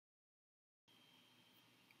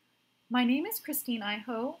My name is Christine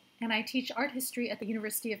Iho, and I teach art history at the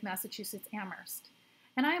University of Massachusetts Amherst.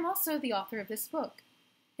 And I am also the author of this book.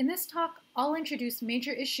 In this talk, I'll introduce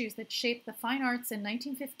major issues that shaped the fine arts in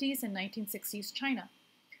 1950s and 1960s China.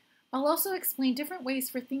 I'll also explain different ways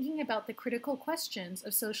for thinking about the critical questions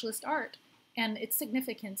of socialist art and its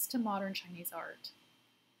significance to modern Chinese art.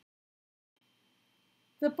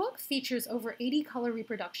 The book features over 80 color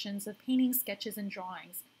reproductions of paintings, sketches, and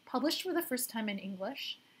drawings, published for the first time in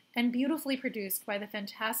English, and beautifully produced by the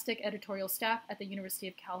fantastic editorial staff at the University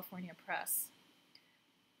of California Press.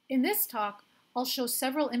 In this talk, I'll show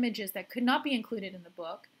several images that could not be included in the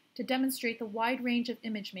book to demonstrate the wide range of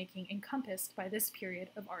image making encompassed by this period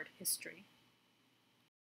of art history.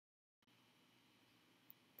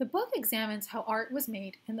 The book examines how art was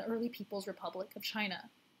made in the early People's Republic of China.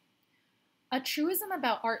 A truism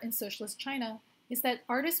about art in socialist China is that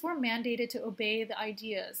artists were mandated to obey the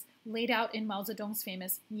ideas laid out in Mao Zedong's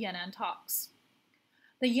famous Yan'an talks.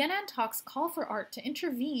 The Yan'an talks call for art to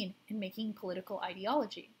intervene in making political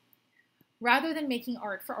ideology. Rather than making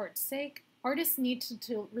art for art's sake, artists needed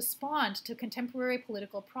to respond to contemporary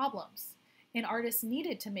political problems, and artists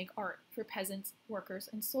needed to make art for peasants, workers,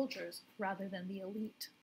 and soldiers rather than the elite.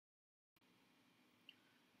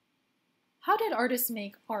 How did artists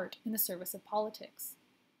make art in the service of politics?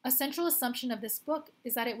 A central assumption of this book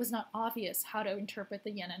is that it was not obvious how to interpret the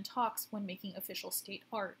Yan'an talks when making official state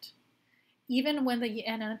art. Even when the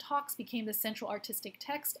Yan'an talks became the central artistic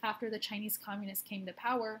text after the Chinese communists came to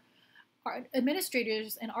power,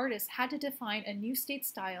 administrators and artists had to define a new state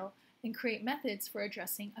style and create methods for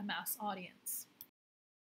addressing a mass audience.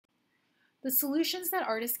 The solutions that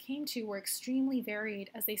artists came to were extremely varied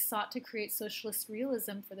as they sought to create socialist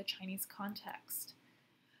realism for the Chinese context.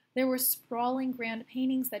 There were sprawling grand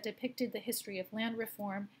paintings that depicted the history of land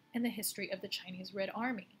reform and the history of the Chinese Red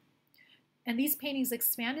Army. And these paintings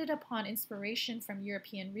expanded upon inspiration from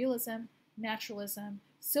European realism, naturalism,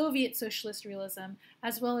 Soviet socialist realism,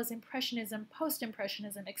 as well as Impressionism,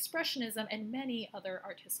 Post-Impressionism, Expressionism, and many other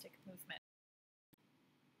artistic movements.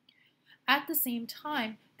 At the same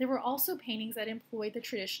time, there were also paintings that employed the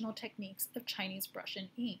traditional techniques of Chinese brush and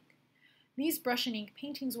ink. These brush and ink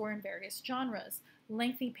paintings were in various genres: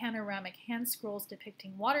 lengthy panoramic hand scrolls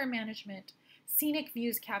depicting water management, scenic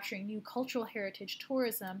views capturing new cultural heritage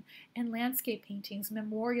tourism, and landscape paintings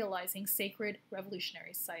memorializing sacred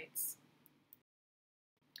revolutionary sites.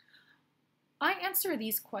 I answer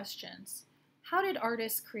these questions. How did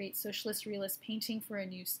artists create socialist realist painting for a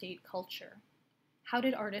new state culture? How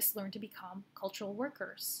did artists learn to become cultural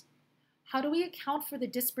workers? How do we account for the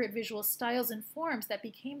disparate visual styles and forms that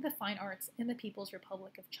became the fine arts in the People's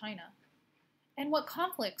Republic of China? And what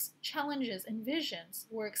conflicts, challenges, and visions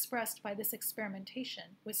were expressed by this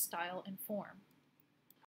experimentation with style and form?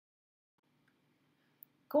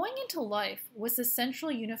 Going into life was the central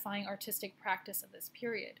unifying artistic practice of this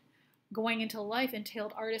period. Going into life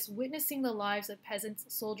entailed artists witnessing the lives of peasants,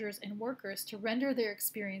 soldiers, and workers to render their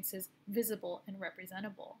experiences visible and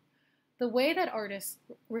representable. The way that artists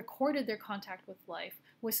recorded their contact with life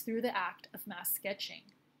was through the act of mass sketching.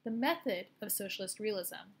 The method of socialist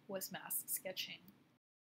realism was mass sketching.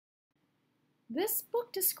 This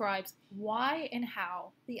book describes why and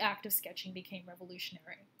how the act of sketching became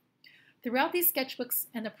revolutionary. Throughout these sketchbooks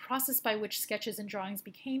and the process by which sketches and drawings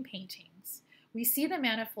became paintings, we see the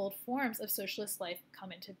manifold forms of socialist life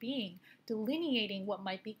come into being, delineating what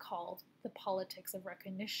might be called the politics of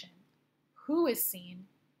recognition. Who is seen,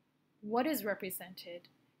 what is represented,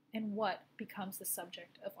 and what becomes the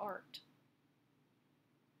subject of art.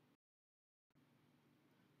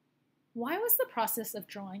 Why was the process of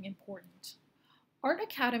drawing important? Art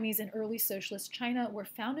academies in early socialist China were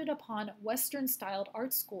founded upon Western-styled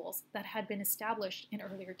art schools that had been established in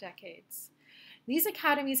earlier decades. These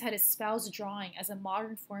academies had espoused drawing as a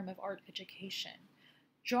modern form of art education.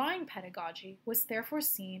 Drawing pedagogy was therefore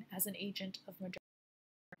seen as an agent of modernity.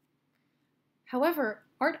 However,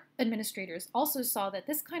 art administrators also saw that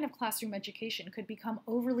this kind of classroom education could become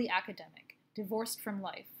overly academic, divorced from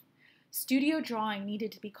life. Studio drawing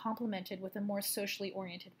needed to be complemented with a more socially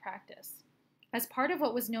oriented practice. As part of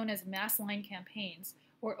what was known as mass line campaigns,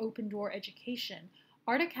 or open-door education,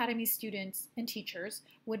 Art Academy students and teachers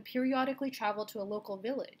would periodically travel to a local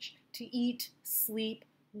village to eat, sleep,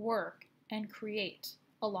 work, and create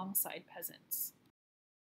alongside peasants.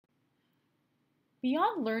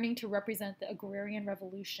 Beyond learning to represent the agrarian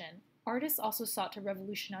revolution, artists also sought to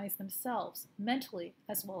revolutionize themselves, mentally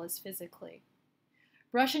as well as physically.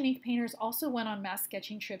 Brush and ink painters also went on mass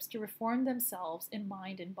sketching trips to reform themselves in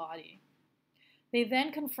mind and body. They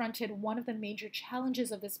then confronted one of the major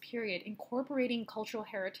challenges of this period, incorporating cultural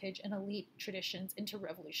heritage and elite traditions into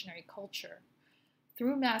revolutionary culture.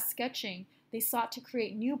 Through mass sketching, they sought to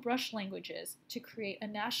create new brush languages to create a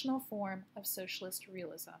national form of socialist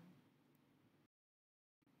realism.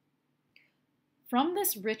 From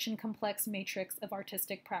this rich and complex matrix of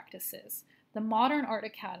artistic practices, the modern art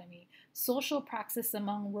academy, social praxis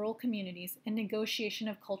among rural communities, and negotiation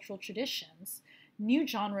of cultural traditions, new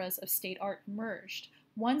genres of state art emerged,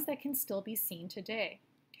 ones that can still be seen today.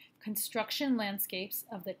 Construction landscapes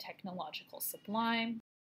of the technological sublime,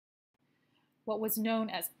 what was known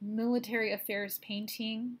as military affairs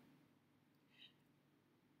painting,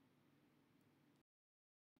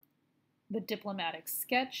 the diplomatic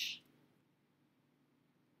sketch,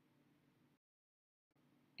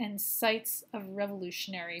 and sites of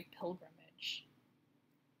revolutionary pilgrimage.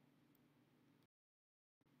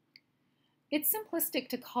 It's simplistic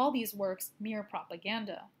to call these works mere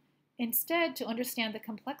propaganda. Instead, to understand the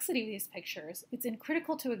complexity of these pictures, it's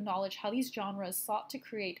critical to acknowledge how these genres sought to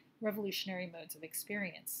create revolutionary modes of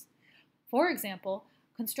experience. For example,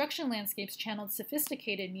 construction landscapes channeled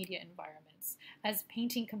sophisticated media environments, as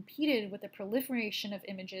painting competed with the proliferation of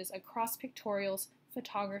images across pictorials,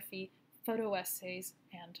 photography, photo essays,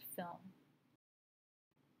 and film.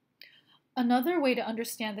 Another way to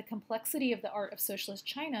understand the complexity of the art of socialist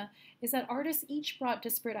China is that artists each brought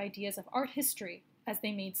disparate ideas of art history as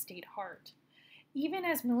they made state art. Even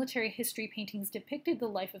as military history paintings depicted the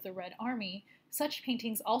life of the Red Army, such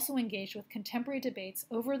paintings also engaged with contemporary debates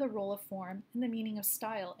over the role of form and the meaning of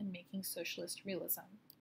style in making socialist realism.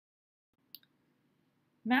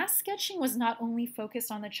 Mass sketching was not only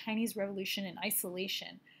focused on the Chinese Revolution in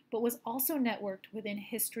isolation, but was also networked within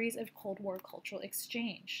histories of Cold War cultural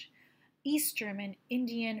exchange. East German,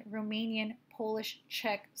 Indian, Romanian, Polish,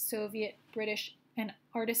 Czech, Soviet, British, and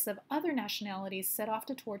artists of other nationalities set off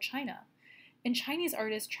to tour China, and Chinese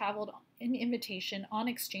artists traveled in invitation on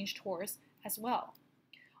exchange tours as well.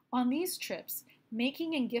 On these trips,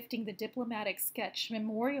 making and gifting the diplomatic sketch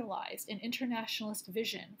memorialized an internationalist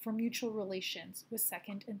vision for mutual relations with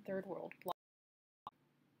Second and Third World blocs.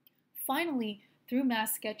 Finally, through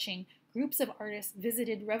mass sketching, groups of artists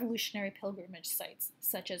visited revolutionary pilgrimage sites,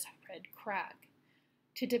 such as Red Crag.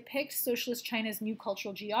 To depict socialist China's new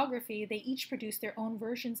cultural geography, they each produced their own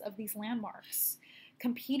versions of these landmarks,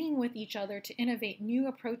 competing with each other to innovate new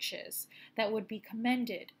approaches that would be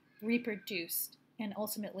commended, reproduced, and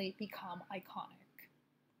ultimately become iconic.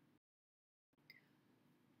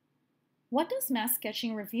 What does mass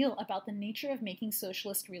sketching reveal about the nature of making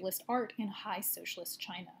socialist realist art in high socialist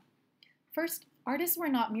China? First, artists were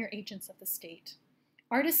not mere agents of the state.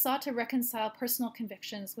 Artists sought to reconcile personal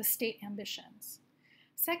convictions with state ambitions.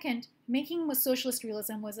 Second, making with socialist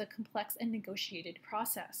realism was a complex and negotiated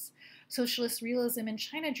process. Socialist realism in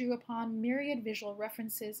China drew upon myriad visual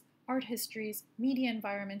references, art histories, media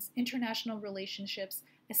environments, international relationships,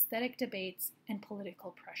 aesthetic debates, and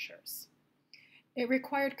political pressures. It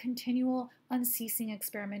required continual, unceasing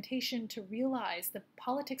experimentation to realize the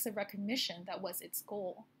politics of recognition that was its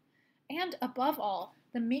goal. And above all,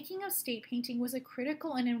 the making of state painting was a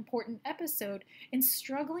critical and important episode in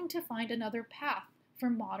struggling to find another path for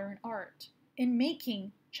modern art, in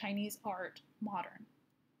making Chinese art modern.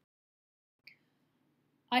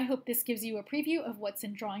 I hope this gives you a preview of what's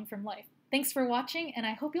in Drawing from Life. Thanks for watching, and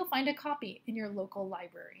I hope you'll find a copy in your local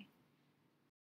library.